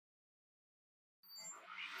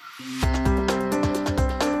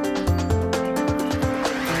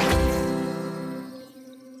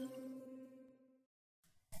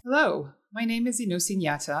Hello, my name is Inosi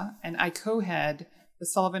Nyatta, and I co-head the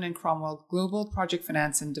Sullivan and Cromwell Global Project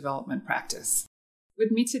Finance and Development Practice.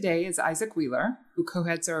 With me today is Isaac Wheeler, who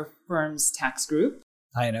co-heads our firm's tax group.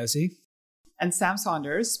 Hi, Inosi. And Sam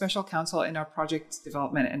Saunders, special counsel in our project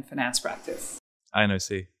development and finance practice. Hi,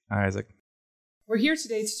 Inosi. Hi, Isaac. We're here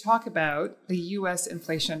today to talk about the U.S.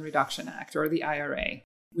 Inflation Reduction Act, or the IRA,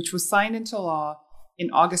 which was signed into law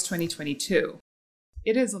in August 2022.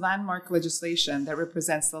 It is landmark legislation that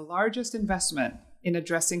represents the largest investment in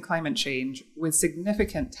addressing climate change, with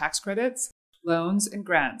significant tax credits, loans, and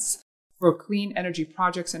grants for clean energy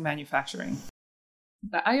projects and manufacturing.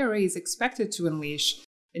 The IRA is expected to unleash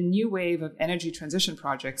a new wave of energy transition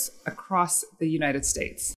projects across the United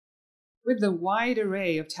States. With the wide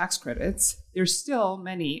array of tax credits, there's still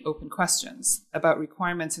many open questions about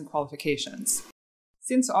requirements and qualifications.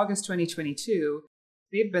 Since August 2022,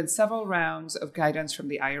 there have been several rounds of guidance from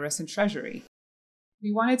the IRS and Treasury.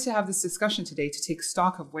 We wanted to have this discussion today to take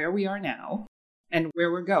stock of where we are now and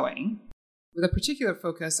where we're going, with a particular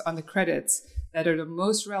focus on the credits that are the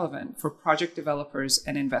most relevant for project developers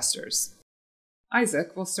and investors.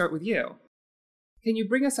 Isaac, we'll start with you. Can you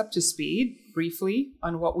bring us up to speed, briefly,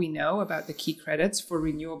 on what we know about the key credits for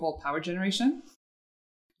renewable power generation?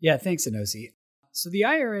 Yeah, thanks, Inosi. So the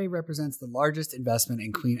IRA represents the largest investment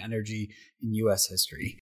in clean energy in U.S.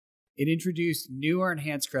 history. It introduced new or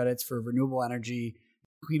enhanced credits for renewable energy,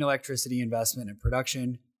 clean electricity investment and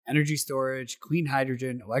production, energy storage, clean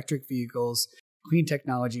hydrogen, electric vehicles, clean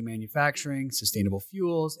technology manufacturing, sustainable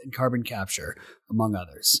fuels, and carbon capture, among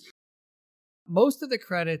others. Most of the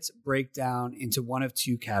credits break down into one of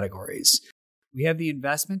two categories. We have the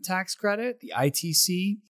investment tax credit, the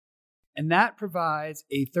ITC, and that provides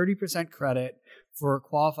a 30% credit for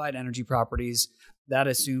qualified energy properties. That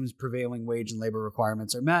assumes prevailing wage and labor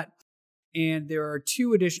requirements are met. And there are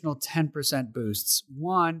two additional 10% boosts.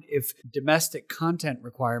 One, if domestic content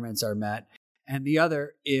requirements are met, and the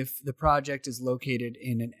other, if the project is located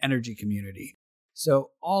in an energy community. So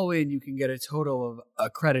all in, you can get a total of a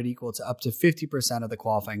credit equal to up to 50% of the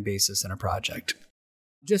qualifying basis in a project.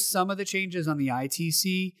 Just some of the changes on the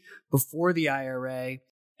ITC. Before the IRA,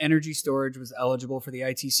 energy storage was eligible for the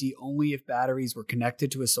ITC only if batteries were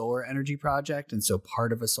connected to a solar energy project, and so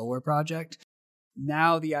part of a solar project.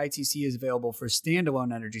 Now the ITC is available for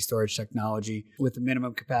standalone energy storage technology with a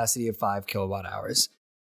minimum capacity of 5 kilowatt hours.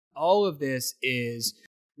 All of this is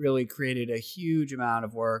really created a huge amount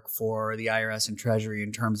of work for the IRS and Treasury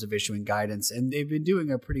in terms of issuing guidance, and they've been doing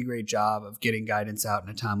a pretty great job of getting guidance out in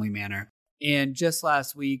a timely manner. And just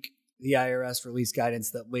last week, the IRS released guidance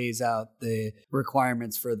that lays out the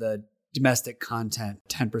requirements for the domestic content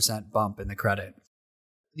 10% bump in the credit.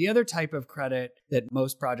 The other type of credit that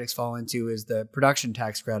most projects fall into is the production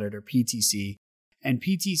tax credit, or PTC. And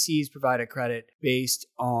PTCs provide a credit based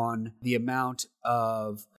on the amount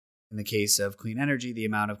of, in the case of clean energy, the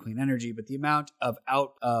amount of clean energy, but the amount of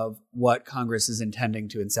out of what Congress is intending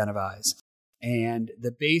to incentivize. And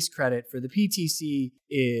the base credit for the PTC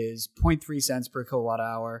is 0.3 cents per kilowatt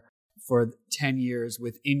hour for 10 years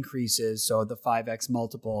with increases, so the 5x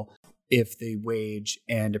multiple if the wage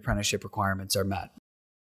and apprenticeship requirements are met.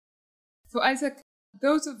 So Isaac,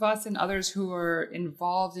 those of us and others who are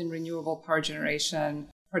involved in renewable power generation,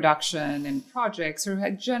 production, and projects are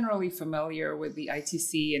generally familiar with the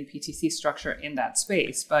ITC and PTC structure in that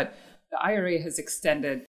space, but the IRA has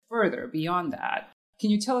extended further beyond that. Can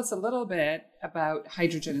you tell us a little bit about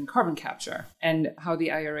hydrogen and carbon capture and how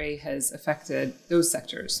the IRA has affected those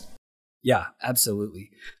sectors? Yeah,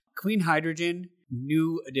 absolutely. Clean hydrogen,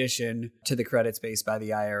 new addition to the credit space by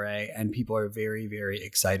the IRA, and people are very, very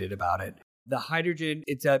excited about it. The hydrogen,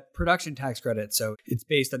 it's a production tax credit, so it's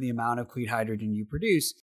based on the amount of clean hydrogen you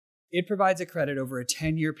produce. It provides a credit over a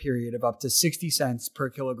 10-year period of up to 60 cents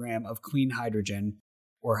per kilogram of clean hydrogen,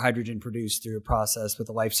 or hydrogen produced through a process with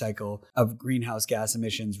a life cycle of greenhouse gas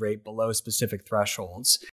emissions rate below specific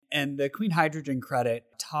thresholds. And the clean hydrogen credit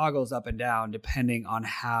toggles up and down depending on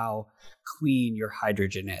how clean your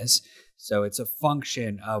hydrogen is. So it's a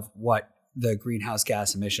function of what the greenhouse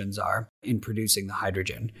gas emissions are in producing the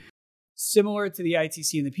hydrogen. Similar to the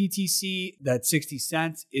ITC and the PTC, that 60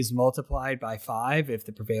 cents is multiplied by 5 if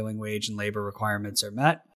the prevailing wage and labor requirements are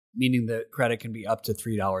met, meaning the credit can be up to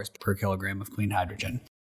 $3 per kilogram of clean hydrogen.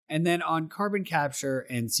 And then on carbon capture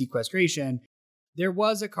and sequestration, there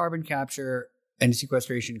was a carbon capture and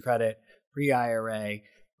sequestration credit pre-IRA,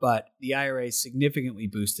 but the IRA significantly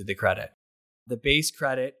boosted the credit. The base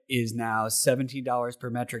credit is now $17 per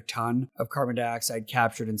metric ton of carbon dioxide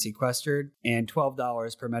captured and sequestered, and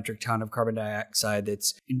 $12 per metric ton of carbon dioxide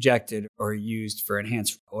that's injected or used for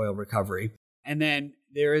enhanced oil recovery. And then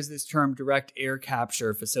there is this term direct air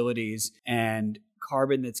capture facilities, and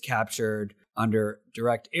carbon that's captured under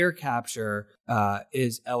direct air capture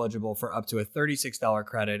is eligible for up to a $36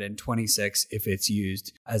 credit and $26 if it's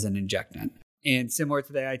used as an injectant. And similar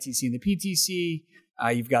to the ITC and the PTC,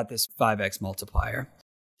 you've got this 5x multiplier.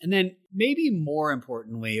 And then maybe more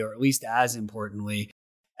importantly, or at least as importantly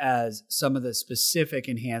as some of the specific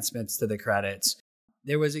enhancements to the credits,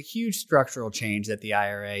 there was a huge structural change that the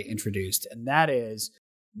IRA introduced, and that is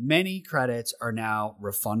many credits are now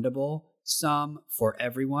refundable, some for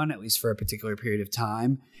everyone, at least for a particular period of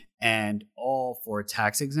time, and all for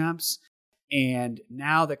tax exempts. And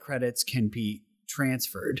now the credits can be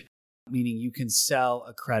transferred, meaning you can sell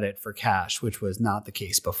a credit for cash, which was not the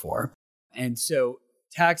case before. And so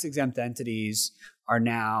tax exempt entities are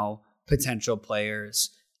now potential players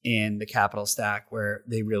in the capital stack where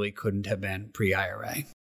they really couldn't have been pre-IRA.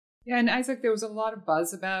 Yeah, and Isaac, there was a lot of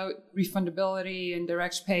buzz about refundability and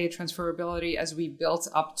direct pay transferability as we built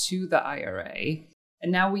up to the IRA.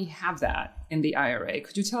 And now we have that in the IRA.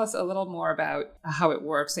 Could you tell us a little more about how it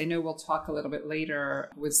works? I know we'll talk a little bit later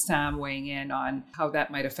with Sam weighing in on how that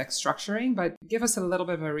might affect structuring, but give us a little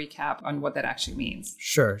bit of a recap on what that actually means.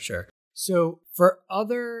 Sure. So for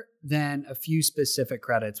other than a few specific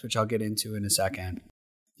credits, which I'll get into in a second,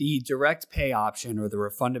 the direct pay option or the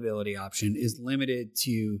refundability option is limited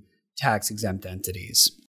to tax-exempt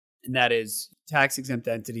entities. And that is tax-exempt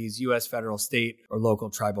entities, U.S., federal, state, or local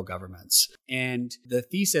tribal governments. And the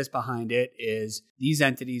thesis behind it is these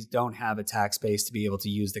entities don't have a tax base to be able to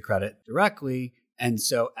use the credit directly. And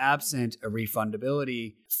so absent a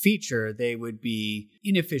refundability feature, they would be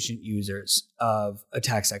inefficient users of a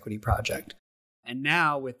tax equity project. And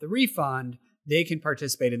now with the refund, they can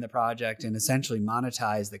participate in the project and essentially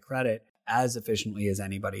monetize the credit as efficiently as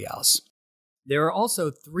anybody else. There are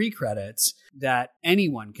also 3 credits that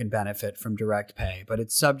anyone can benefit from direct pay, but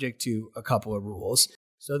it's subject to a couple of rules.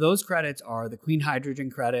 So those credits are the Clean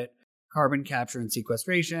Hydrogen Credit, Carbon Capture and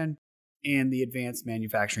Sequestration, and the Advanced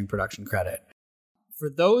Manufacturing Production Credit.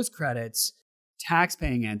 For those credits,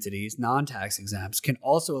 tax-paying entities, non-tax exempts, can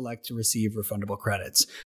also elect to receive refundable credits,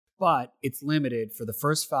 but it's limited for the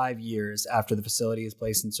first 5 years after the facility is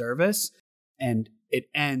placed in service, and it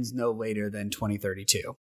ends no later than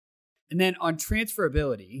 2032. And then on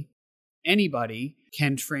transferability, anybody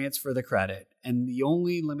can transfer the credit, and the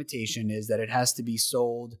only limitation is that it has to be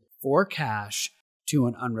sold for cash to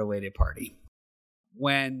an unrelated party.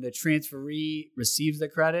 When the transferee receives the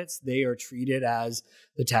credits, they are treated as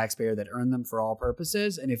the taxpayer that earned them for all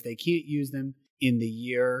purposes, and if they can't use them in the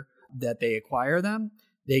year that they acquire them,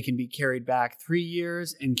 they can be carried back 3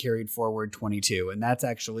 years and carried forward 22. And that's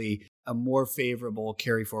actually a more favorable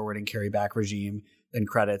carry forward and carry back regime than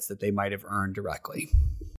credits that they might have earned directly.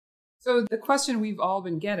 So the question we've all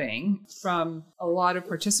been getting from a lot of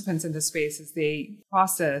participants in this space as they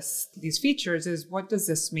process these features is, what does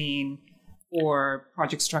this mean for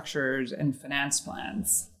project structures and finance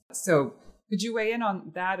plans? So could you weigh in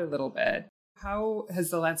on that a little bit? How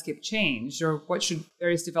has the landscape changed, or what should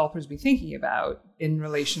various developers be thinking about in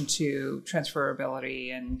relation to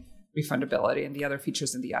transferability and refundability and the other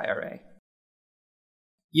features in the IRA?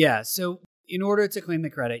 Yeah, so in order to claim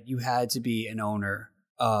the credit, you had to be an owner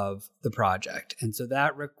of the project. And so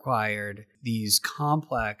that required these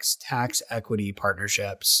complex tax equity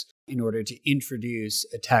partnerships in order to introduce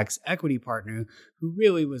a tax equity partner who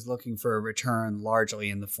really was looking for a return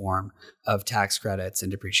largely in the form of tax credits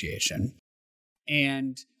and depreciation.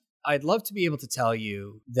 And I'd love to be able to tell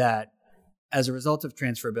you that as a result of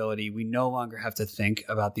transferability, we no longer have to think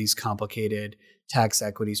about these complicated tax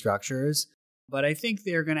equity structures. But I think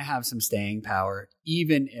they're going to have some staying power,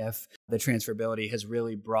 even if the transferability has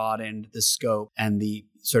really broadened the scope and the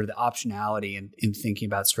sort of the optionality in thinking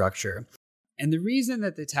about structure. And the reason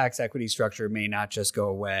that the tax equity structure may not just go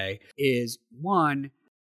away is, one,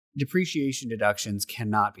 depreciation deductions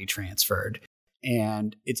cannot be transferred.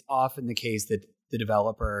 And it's often the case that the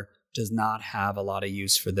developer does not have a lot of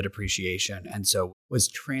use for the depreciation, and so was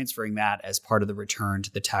transferring that as part of the return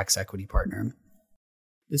to the tax equity partner.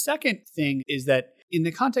 The second thing is that in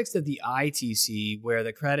the context of the ITC, where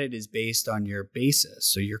the credit is based on your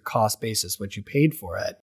basis, so your cost basis, what you paid for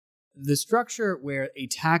it, the structure where a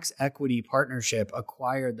tax equity partnership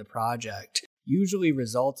acquired the project usually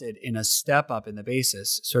resulted in a step up in the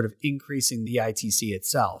basis, sort of increasing the ITC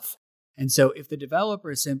itself. And so if the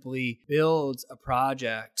developer simply builds a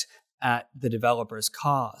project at the developer's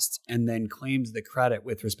cost and then claims the credit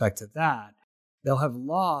with respect to that, they'll have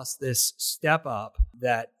lost this step up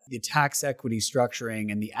that the tax equity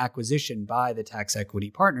structuring and the acquisition by the tax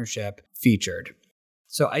equity partnership featured.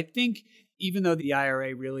 So I think even though the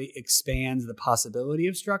IRA really expands the possibility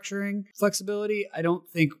of structuring flexibility, I don't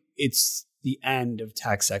think it's the end of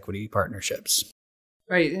tax equity partnerships.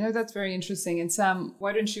 Right. That's very interesting. And Sam,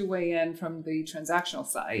 why don't you weigh in from the transactional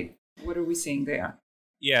side? What are we seeing there?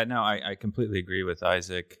 Yeah, no, I completely agree with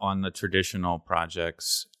Isaac. On the traditional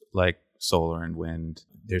projects like solar and wind,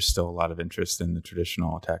 there's still a lot of interest in the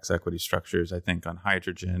traditional tax equity structures. I think on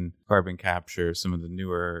hydrogen, carbon capture, some of the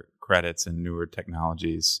newer credits and newer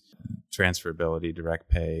technologies, transferability, direct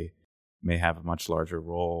pay may have a much larger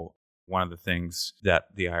role. One of the things that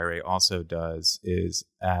the IRA also does is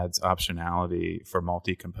adds optionality for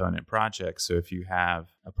multi-component projects. So if you have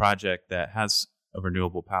a project that has a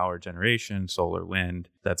renewable power generation, solar, wind,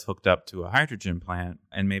 that's hooked up to a hydrogen plant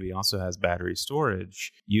and maybe also has battery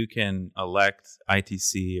storage, you can elect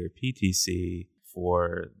ITC or PTC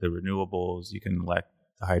for the renewables. You can elect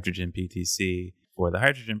the hydrogen PTC for the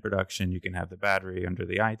hydrogen production. You can have the battery under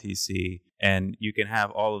the ITC, and you can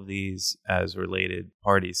have all of these as related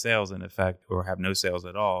party sales in effect, or have no sales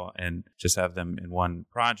at all and just have them in one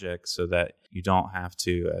project, so that you don't have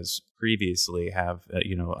to, as previously, have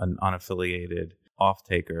an unaffiliated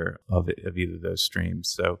off-taker of either of those streams.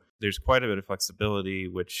 So there's quite a bit of flexibility,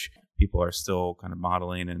 which people are still kind of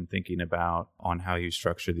modeling and thinking about on how you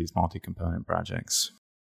structure these multi-component projects.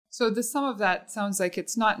 So the sum of that sounds like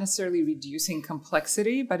it's not necessarily reducing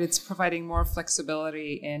complexity, but it's providing more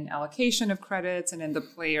flexibility in allocation of credits and in the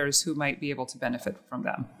players who might be able to benefit from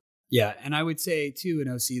them. Yeah, and I would say too,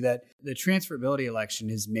 Inosi, that the transferability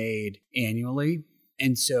election is made annually.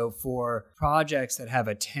 And so for projects that have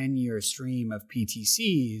a 10-year stream of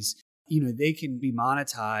PTCs, they can be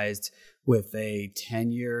monetized with a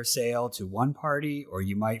 10-year sale to one party, or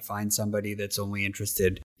you might find somebody that's only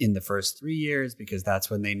interested in the first 3 years because that's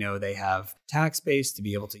when they know they have tax base to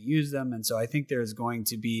be able to use them. And so I think there's going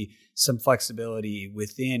to be some flexibility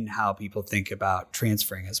within how people think about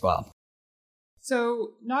transferring as well.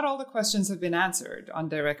 So not all the questions have been answered on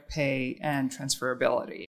direct pay and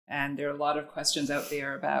transferability. And there are a lot of questions out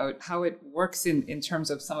there about how it works in terms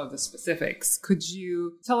of some of the specifics. Could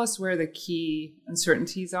you tell us where the key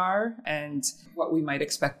uncertainties are and what we might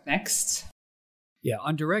expect next? Yeah,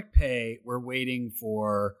 on direct pay, we're waiting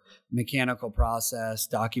for mechanical process,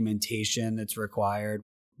 documentation that's required.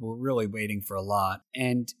 We're really waiting for a lot.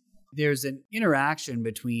 And there's an interaction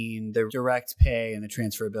between the direct pay and the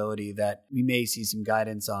transferability that we may see some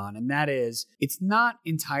guidance on. And that is, it's not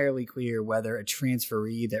entirely clear whether a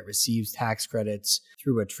transferee that receives tax credits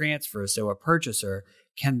through a transfer, so a purchaser,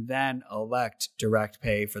 can then elect direct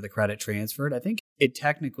pay for the credit transferred. I think it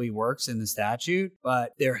technically works in the statute,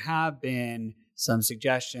 but there have been some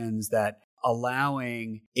suggestions that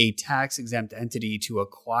allowing a tax-exempt entity to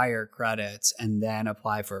acquire credits and then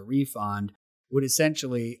apply for a refund would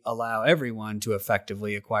essentially allow everyone to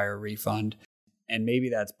effectively acquire a refund. And maybe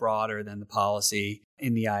that's broader than the policy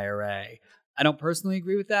in the IRA. I don't personally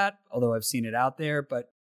agree with that, although I've seen it out there. But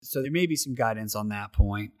so there may be some guidance on that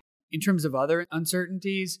point. In terms of other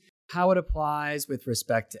uncertainties, how it applies with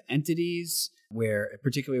respect to entities,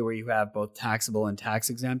 particularly where you have both taxable and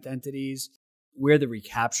tax-exempt entities, where the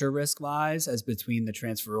recapture risk lies as between the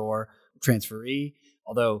transferor, transferee.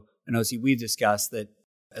 Although, Inosi, we've discussed that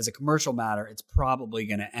as a commercial matter, it's probably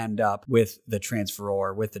going to end up with the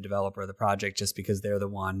transferor, with the developer of the project, just because they're the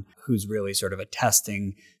one who's really sort of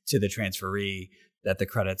attesting to the transferee that the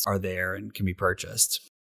credits are there and can be purchased.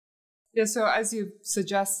 Yeah, so as you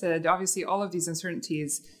suggested, obviously all of these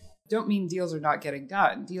uncertainties don't mean deals are not getting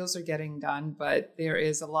done. Deals are getting done, but there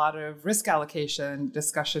is a lot of risk allocation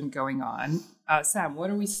discussion going on. Sam, what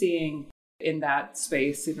are we seeing in that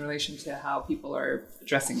space in relation to how people are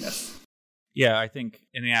addressing this? Yeah, I think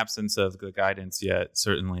in the absence of the guidance yet,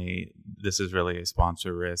 certainly this is really a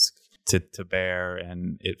sponsor risk to bear,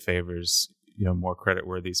 and it favors more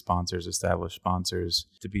creditworthy sponsors, established sponsors,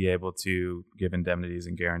 to be able to give indemnities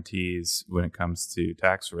and guarantees when it comes to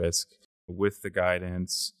tax risk. With the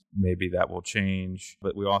guidance, maybe that will change,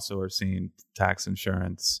 but we also are seeing tax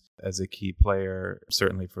insurance as a key player,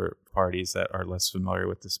 certainly for parties that are less familiar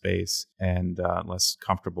with the space and less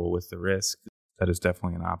comfortable with the risk. That is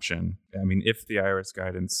definitely an option. I mean, if the IRS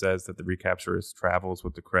guidance says that the recapture risk travels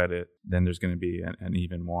with the credit, then there's going to be an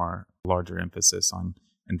even more larger emphasis on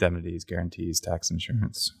indemnities, guarantees, tax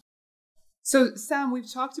insurance. So, Sam,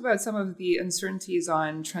 we've talked about some of the uncertainties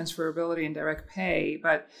on transferability and direct pay,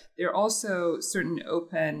 but there are also certain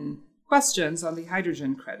open questions on the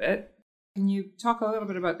hydrogen credit. Can you talk a little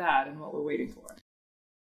bit about that and what we're waiting for?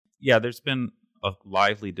 Yeah, there's been a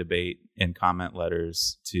lively debate in comment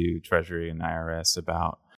letters to Treasury and IRS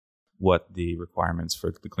about what the requirements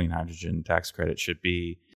for the clean hydrogen tax credit should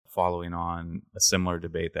be. following on a similar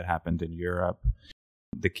debate that happened in Europe.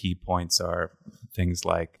 The key points are things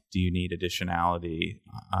like, do you need additionality,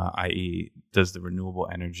 i.e., does the renewable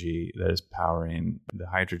energy that is powering the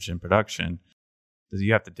hydrogen production, does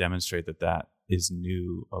you have to demonstrate that that is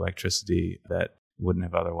new electricity that wouldn't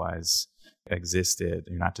have otherwise existed?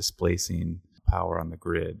 You're not displacing power on the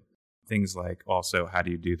grid. Things like also, how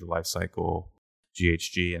do you do the life cycle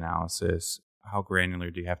GHG analysis? How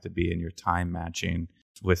granular do you have to be in your time matching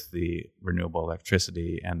with the renewable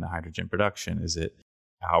electricity and the hydrogen production? Is it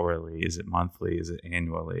hourly? Is it monthly? Is it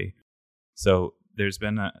annually? So there's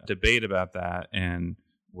been a debate about that, and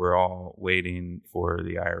we're all waiting for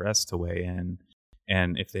the IRS to weigh in.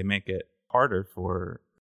 And if they make it harder for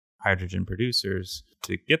hydrogen producers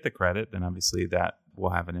to get the credit, then obviously that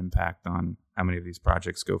will have an impact on how many of these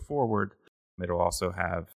projects go forward. It'll also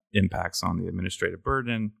have impacts on the administrative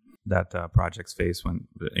burden that projects face when,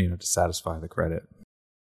 to satisfy the credit.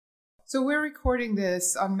 So we're recording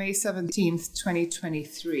this on May 17th,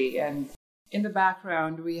 2023, and in the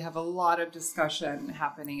background, we have a lot of discussion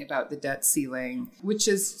happening about the debt ceiling, which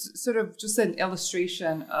is sort of just an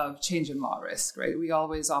illustration of change in law risk, right? We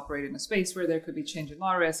always operate in a space where there could be change in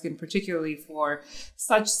law risk, and particularly for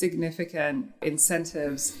such significant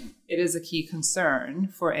incentives, it is a key concern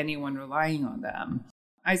for anyone relying on them.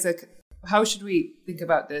 Isaac, how should we think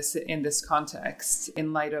about this in this context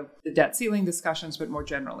in light of the debt ceiling discussions, but more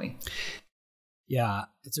generally? Yeah,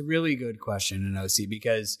 it's a really good question, Inosi,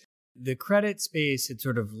 because the credit space had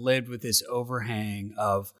sort of lived with this overhang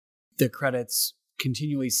of the credits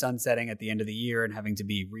continually sunsetting at the end of the year and having to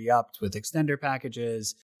be re-upped with extender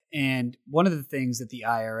packages. And one of the things that the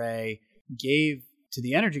IRA gave to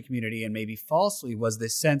the energy community, and maybe falsely, was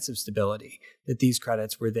this sense of stability, that these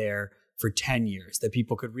credits were there for 10 years, that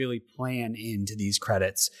people could really plan into these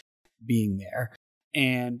credits being there.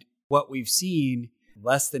 And what we've seen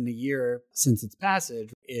less than a year since its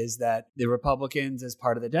passage is that the Republicans, as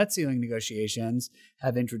part of the debt ceiling negotiations,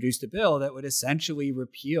 have introduced a bill that would essentially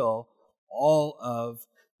repeal all of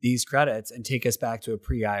these credits and take us back to a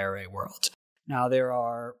pre-IRA world. Now, there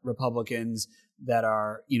are Republicans that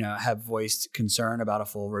are, have voiced concern about a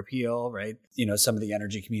full repeal, right? Some of the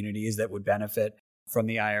energy communities that would benefit from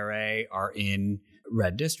the IRA are in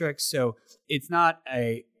red districts. So it's not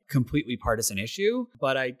a completely partisan issue,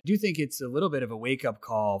 but I do think it's a little bit of a wake-up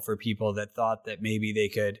call for people that thought that maybe they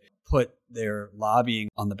could put their lobbying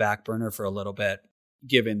on the back burner for a little bit,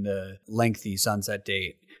 given the lengthy sunset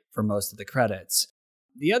date for most of the credits.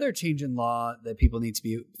 The other change in law that people need to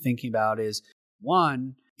be thinking about is,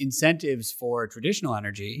 one, incentives for traditional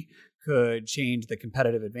energy could change the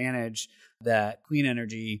competitive advantage that clean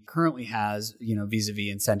energy currently has,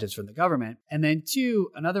 vis-a-vis incentives from the government. And then two,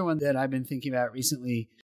 another one that I've been thinking about recently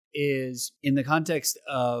is in the context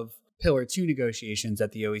of Pillar 2 negotiations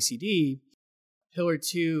at the OECD. Pillar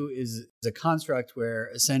 2 is a construct where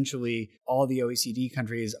essentially all the OECD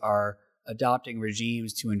countries are adopting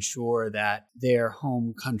regimes to ensure that their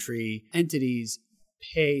home country entities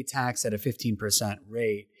pay tax at a 15%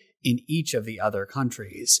 rate in each of the other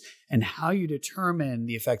countries. And how you determine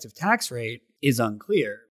the effective tax rate is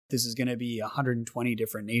unclear. This is going to be 120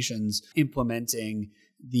 different nations implementing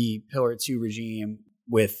the Pillar 2 regime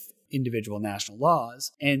with individual national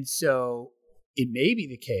laws. And so it may be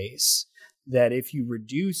the case that if you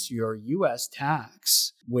reduce your US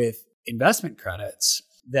tax with investment credits,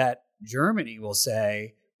 that Germany will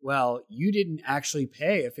say, well, you didn't actually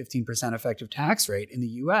pay a 15% effective tax rate in the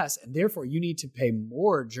US, and therefore you need to pay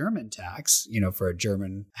more German tax, for a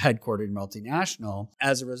German headquartered multinational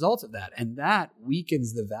as a result of that. And that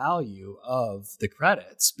weakens the value of the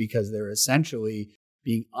credits because they're essentially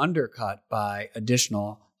being undercut by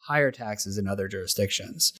additional higher taxes in other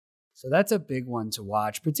jurisdictions. So that's a big one to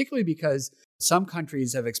watch, particularly because some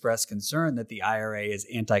countries have expressed concern that the IRA is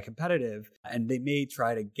anti-competitive, and they may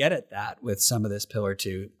try to get at that with some of this Pillar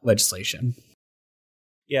 2 legislation.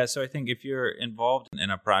 Yeah, so I think if you're involved in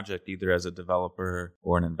a project, either as a developer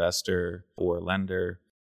or an investor or a lender,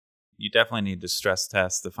 you definitely need to stress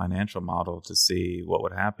test the financial model to see what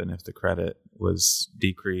would happen if the credit was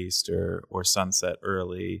decreased or sunset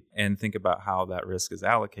early, and think about how that risk is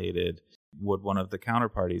allocated. Would one of the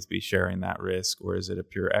counterparties be sharing that risk, or is it a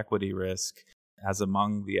pure equity risk? As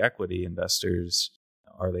among the equity investors,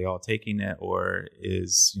 are they all taking it, or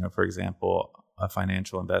is, for example, a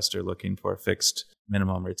financial investor looking for a fixed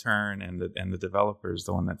minimum return and the developer is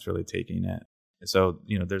the one that's really taking it? So,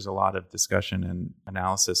 there's a lot of discussion and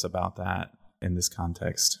analysis about that in this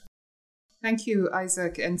context. Thank you,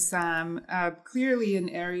 Isaac and Sam. Clearly an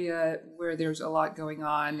area where there's a lot going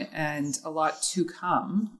on and a lot to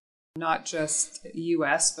come. not just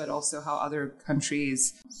US, but also how other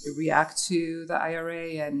countries react to the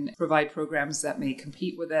IRA and provide programs that may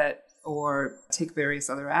compete with it or take various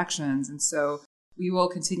other actions. And so we will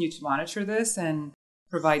continue to monitor this and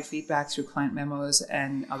provide feedback through client memos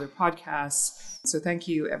and other podcasts. So thank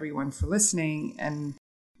you, everyone, for listening. And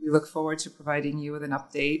we look forward to providing you with an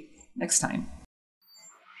update next time.